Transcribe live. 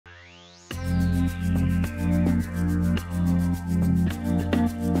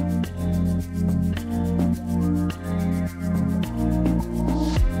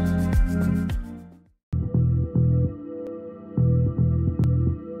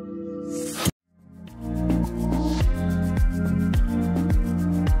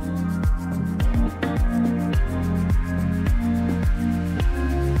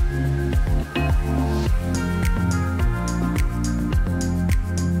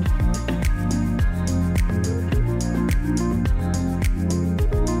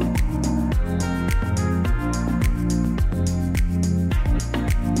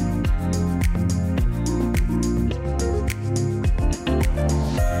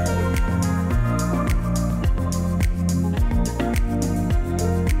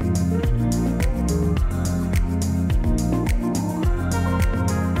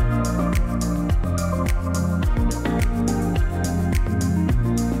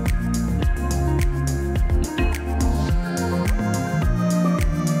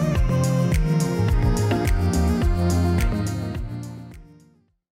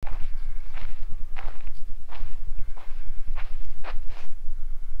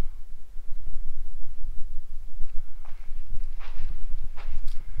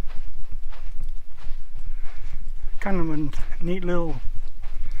Kind of a neat little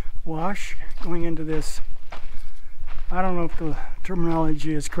wash going into this. I don't know if the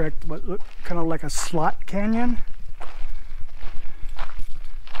terminology is correct, but look, kind of like a slot canyon.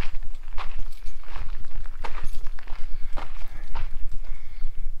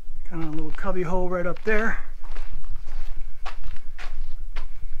 Kind of a little cubby hole right up there.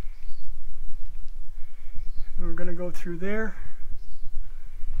 And we're going to go through there.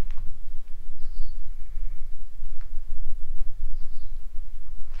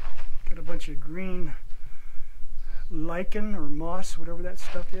 Got a bunch of green lichen or moss, whatever that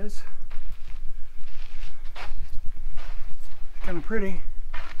stuff is. Kind of pretty.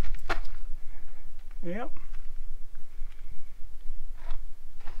 Yep.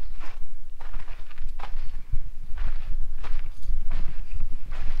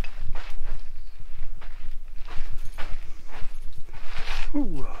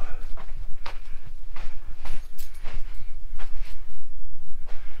 Ooh.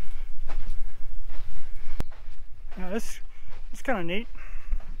 Yeah, this kind of neat.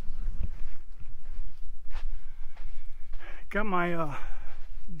 Got my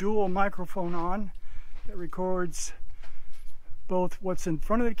dual microphone on that records both what's in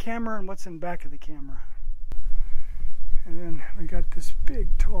front of the camera and what's in back of the camera. And then we got this big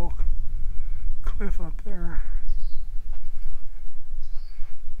tall cliff up there.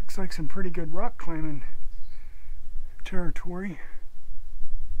 Looks like some pretty good rock climbing territory.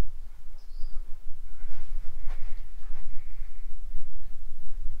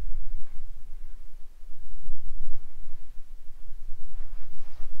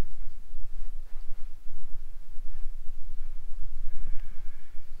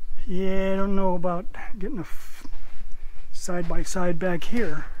 Yeah, I don't know about getting a side-by-side back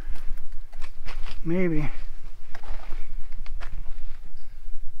here. Maybe.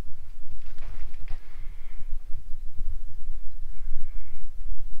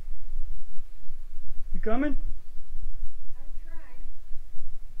 You coming?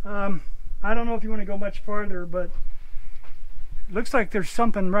 I'm trying. I don't know if you want to go much farther, but it looks like there's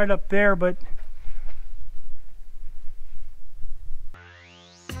something right up there, but